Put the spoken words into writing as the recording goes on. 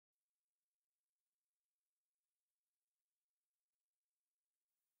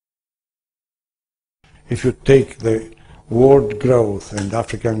if you take the world growth and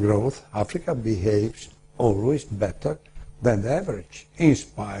African growth, Africa behaves always better than the average, in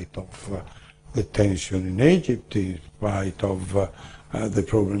spite of the tension in Egypt, in spite of the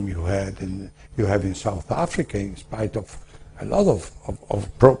problem you have in South Africa, in spite of a lot of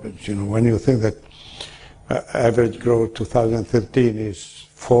problems. You know, when you think that average growth 2013 is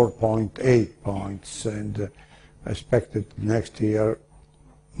 4.8 points and expected next year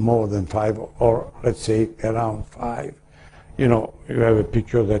more than 5, or let's say around 5, you know, you have a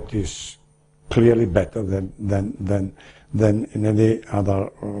picture that is clearly better than in any other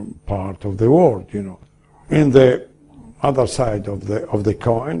part of the world. You know, in the other side of the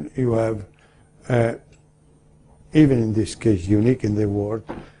coin, you have, even in this case, unique in the world,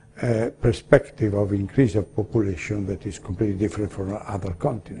 perspective of increase of population that is completely different from other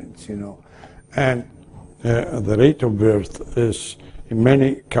continents. You know, and the rate of birth is in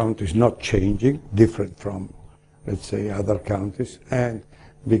many countries not changing, different from, let's say, other countries, and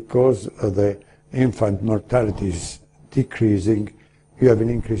because the infant mortality is decreasing, you have an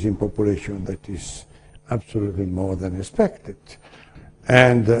increase in population that is absolutely more than expected.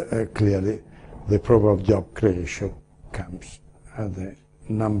 And clearly, the problem of job creation comes as the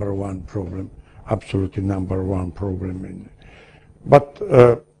number one problem, absolutely number one problem. But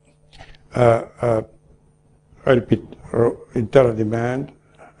I repeat, internal demand,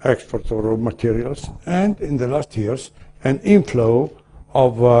 export of raw materials, and in the last years, an inflow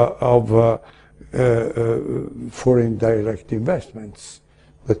of foreign direct investments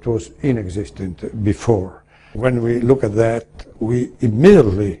that was inexistent before. When we look at that, we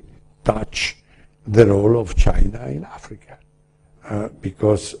immediately touch the role of China in Africa,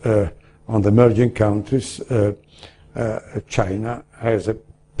 because on the emerging countries, China has a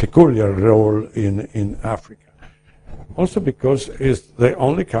peculiar role in Africa. Also because it's the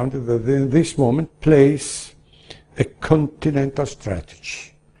only country that in this moment plays a continental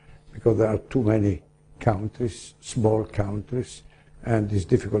strategy, because there are too many countries, small countries, and it's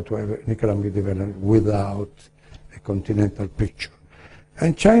difficult to have an economic development without a continental picture.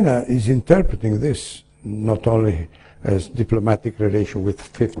 And China is interpreting this not only as diplomatic relation with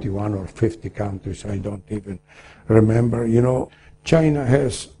 51 or 50 countries, I don't even remember. You know, China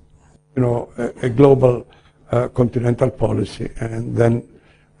has, you know, a global continental policy, and then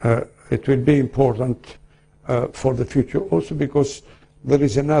it will be important for the future also because there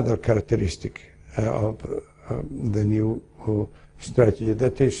is another characteristic of the new strategy,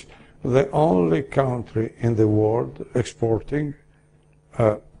 that is the only country in the world exporting,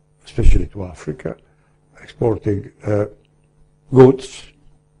 especially to Africa, exporting goods,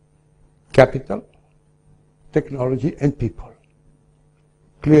 capital, technology, and people.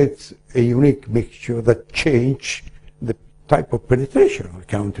 Creates a unique mixture that change the type of penetration of a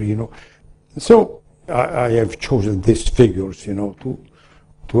country, you know. So I have chosen these figures, you know,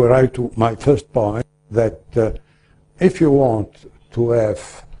 to arrive to my first point, that if you want to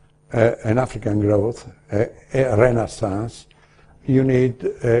have an African growth, a renaissance, you need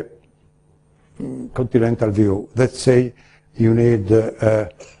a continental view. Let's say you need a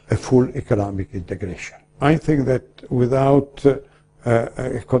full economic integration. I think that without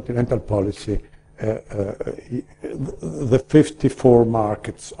a continental policy, the 54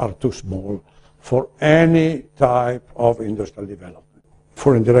 markets are too small for any type of industrial development.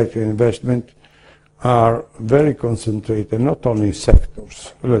 Foreign direct investment are very concentrated not only in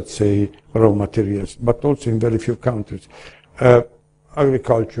sectors, let's say raw materials, but also in very few countries.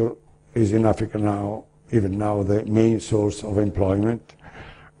 Agriculture is in Africa now, even now, the main source of employment.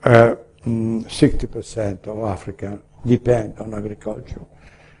 60% of Africa depend on agriculture,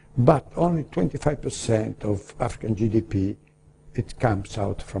 but only 25% of African GDP, it comes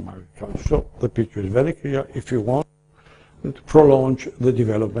out from agriculture. So the picture is very clear. If you want to prolong the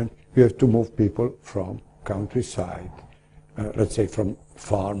development, you have to move people from countryside, let's say from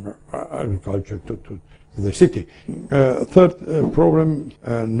farm agriculture to the city. Third problem,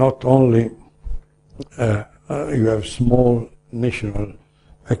 not only you have small national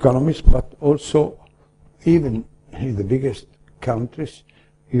economies, but also even in the biggest countries,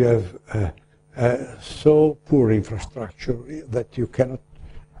 you have so poor infrastructure that you cannot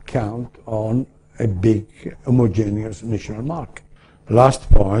count on a big homogeneous national market. Last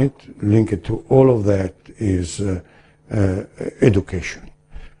point, linked to all of that, is education.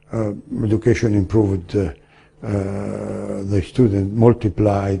 Education improved, the student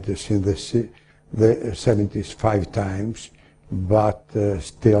multiplied since the 70s 5 times, but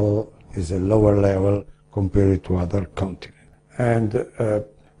still is a lower level compared to other continents. And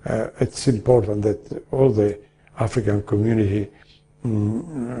it's important that all the African community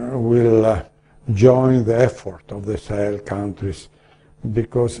will join the effort of the Sahel countries,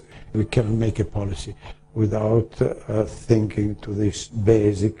 because we cannot make a policy without thinking to these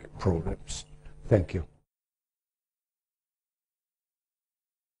basic problems. Thank you.